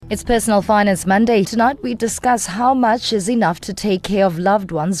It's Personal Finance Monday. Tonight we discuss how much is enough to take care of loved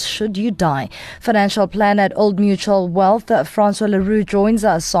ones should you die. Financial planner at Old Mutual Wealth, Francois Leroux, joins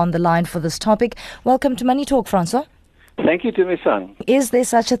us on the line for this topic. Welcome to Money Talk, Francois. Thank you to my son. Is there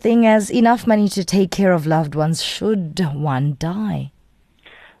such a thing as enough money to take care of loved ones should one die?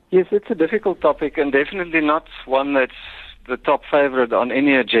 Yes, it's a difficult topic and definitely not one that's the top favorite on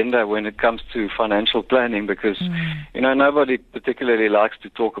any agenda when it comes to financial planning because, nobody particularly likes to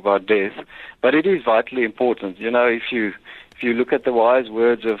talk about death, but it is vitally important. If you look at the wise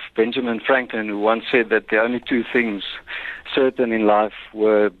words of Benjamin Franklin, who once said that the only two things certain in life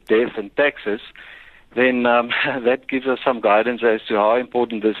were death and taxes, then that gives us some guidance as to how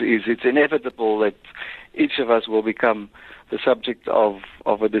important this is. It's inevitable that each of us will become the subject of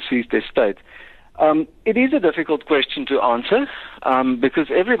a deceased estate. It is a difficult question to answer because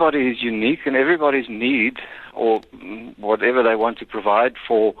everybody is unique and everybody's need or whatever they want to provide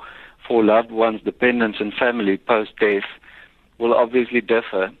for loved ones, dependents and family post-death will obviously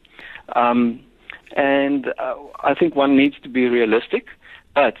differ. And I think one needs to be realistic.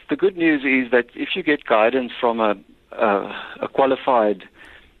 But the good news is that if you get guidance from a qualified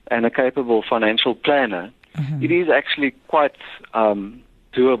and a capable financial planner, it is actually quite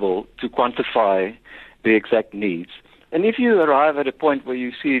doable to quantify the exact needs. And if you arrive at a point where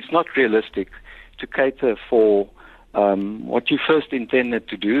you see it's not realistic to cater for what you first intended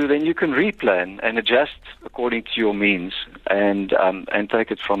to do, then you can replan and adjust according to your means and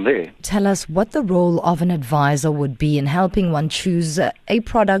take it from there. Tell us what the role of an advisor would be in helping one choose a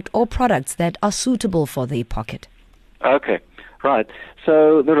product or products that are suitable for their pocket. Okay. Right.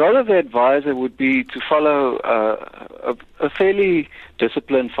 So the role of the advisor would be to follow a fairly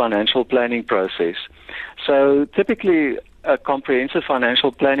disciplined financial planning process. So typically a comprehensive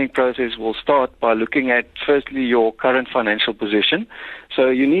financial planning process will start by looking at firstly your current financial position. So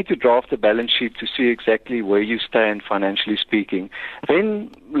you need to draft a balance sheet to see exactly where you stand financially speaking. Then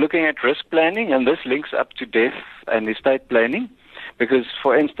looking at risk planning, and this links up to death and estate planning. Because,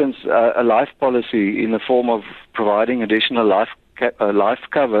 for instance, a life policy in the form of providing additional life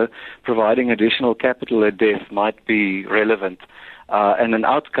cover, providing additional capital at death might be relevant and an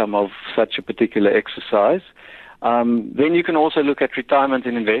outcome of such a particular exercise. Then you can also look at retirement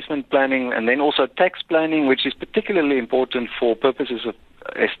and investment planning and then also tax planning, which is particularly important for purposes of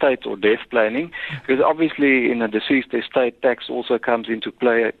estate or death planning, because obviously in a deceased estate, tax also comes into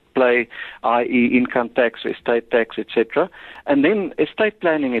play, i.e. income tax, estate tax, etc. And then estate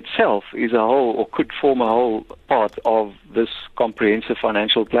planning itself is a whole, or could form a whole part of this comprehensive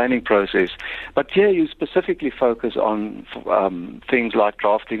financial planning process. But here you specifically focus on things like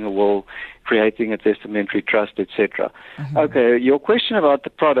drafting a will, creating a testamentary trust, etc. Okay, your question about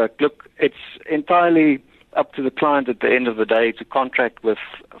the product, look, it's entirely up to the client at the end of the day to contract with,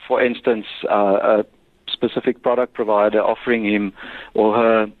 for instance, a specific product provider offering him or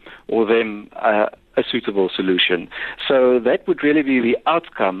her or them a suitable solution. So that would really be the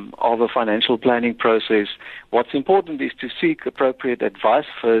outcome of a financial planning process. What's important is to seek appropriate advice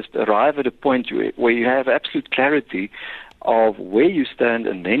first, arrive at a point where you have absolute clarity of where you stand,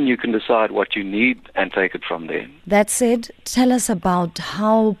 and then you can decide what you need and take it from there. That said, tell us about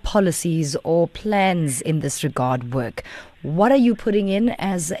how policies or plans in this regard work. What are you putting in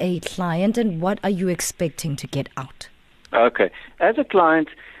as a client and what are you expecting to get out? Okay. As a client,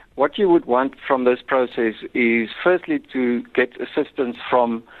 what you would want from this process is firstly to get assistance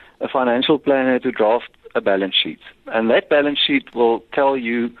from a financial planner to draft a balance sheet. And that balance sheet will tell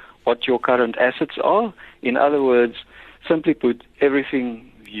you what your current assets are. In other words, simply put,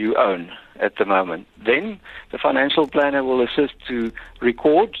 everything you own at the moment. Then the financial planner will assist to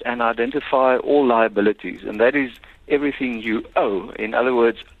record and identify all liabilities, and that is everything you owe. In other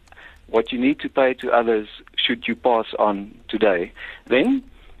words, what you need to pay to others should you pass on today. Then,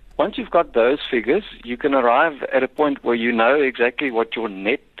 once you've got those figures, you can arrive at a point where you know exactly what your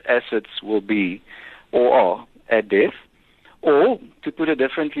net assets will be or are at death. Or, to put it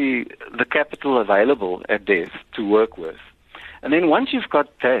differently, the capital available at death to work with. And then once you've got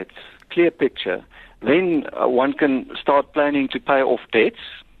that clear picture, then one can start planning to pay off debts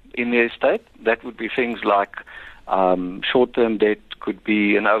in the estate. That would be things like short-term debt, could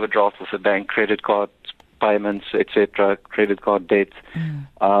be an overdraft with a bank, credit card payments, etc., credit card debt,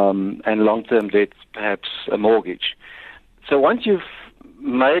 and long-term debt, perhaps a mortgage. So once you've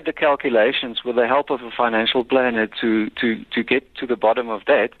made the calculations with the help of a financial planner to get to the bottom of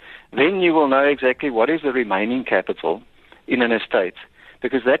that, then you will know exactly what is the remaining capital in an estate,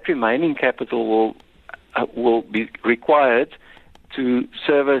 because that remaining capital will be required to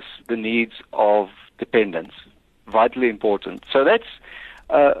service the needs of dependents. Vitally important. So that's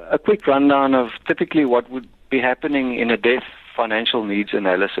a quick rundown of typically what would be happening in a death financial needs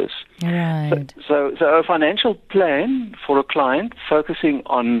analysis. Right. So a financial plan for a client focusing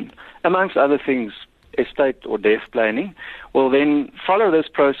on, amongst other things, estate or death planning, will then follow this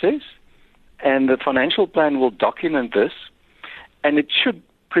process, and the financial plan will document this, and it should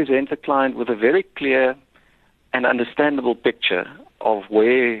present the client with a very clear and understandable picture of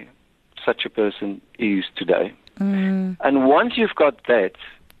where such a person is today. And once you've got that,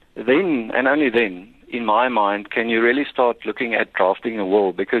 then and only then, in my mind, can you really start looking at drafting a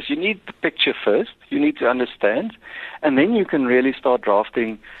will, because you need the picture first, you need to understand, and then you can really start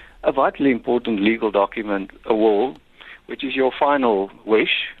drafting a vitally important legal document, a will, which is your final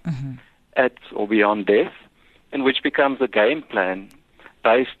wish at or beyond death, and which becomes a game plan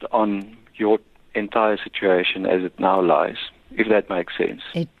based on your entire situation as it now lies, if that makes sense.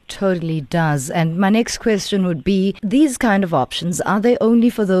 It totally does. And my next question would be, these kind of options, are they only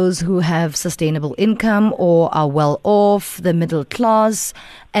for those who have sustainable income or are well off, the middle class?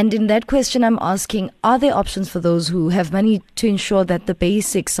 And in that question, I'm asking, are there options for those who have money to ensure that the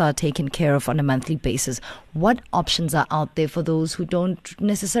basics are taken care of on a monthly basis? What options are out there for those who don't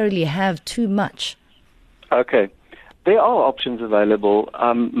necessarily have too much? Okay. There are options available.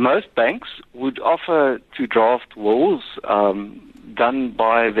 Most banks would offer to draft wills done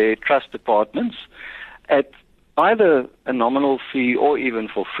by their trust departments at either a nominal fee or even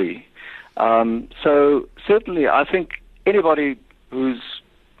for free. So certainly I think anybody who's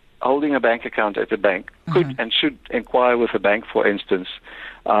holding a bank account at a bank could and should inquire with a bank, for instance,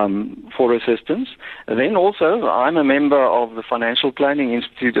 for assistance. And then also, I'm a member of the Financial Planning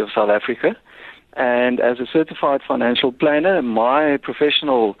Institute of South Africa, and as a certified financial planner, my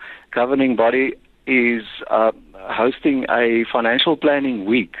professional governing body is hosting a financial planning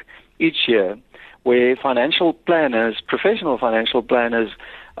week each year, where financial planners, professional financial planners,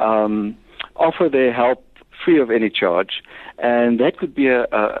 offer their help free of any charge. And that could be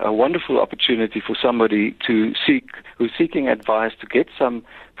a wonderful opportunity for somebody who's seeking advice, to get some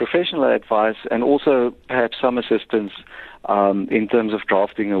professional advice and also perhaps some assistance in terms of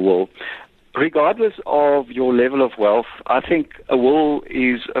drafting a will. Regardless of your level of wealth, I think a will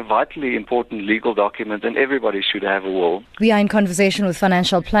is a vitally important legal document, and everybody should have a will. We are in conversation with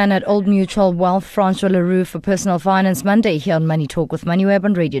financial planner at Old Mutual Wealth, Francois Leroux, for Personal Finance Monday here on Money Talk with MoneyWeb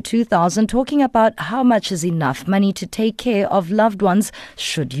on Radio 2000, talking about how much is enough money to take care of loved ones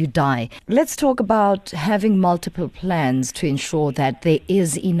should you die. Let's talk about having multiple plans to ensure that there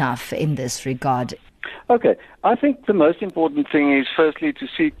is enough in this regard. Okay. I think the most important thing is firstly to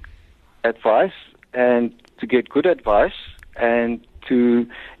seek advice, and to get good advice, and to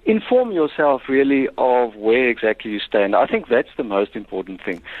inform yourself really of where exactly you stand. I think that's the most important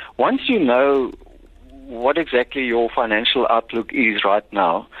thing. Once you know what exactly your financial outlook is right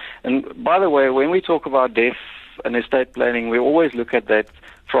now, and by the way, when we talk about death and estate planning, we always look at that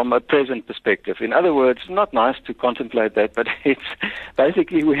from a present perspective. In other words, it's not nice to contemplate that, but it's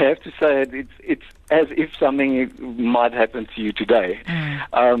basically, we have to say it's as if something might happen to you today.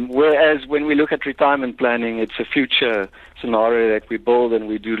 Whereas when we look at retirement planning, it's a future scenario that we build, and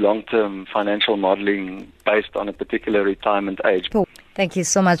we do long-term financial modeling based on a particular retirement age. Thank you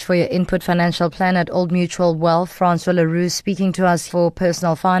so much for your input. Financial planner at Old Mutual Wealth, Francois Leroux, speaking to us for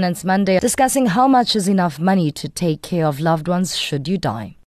Personal Finance Monday, discussing how much is enough money to take care of loved ones should you die.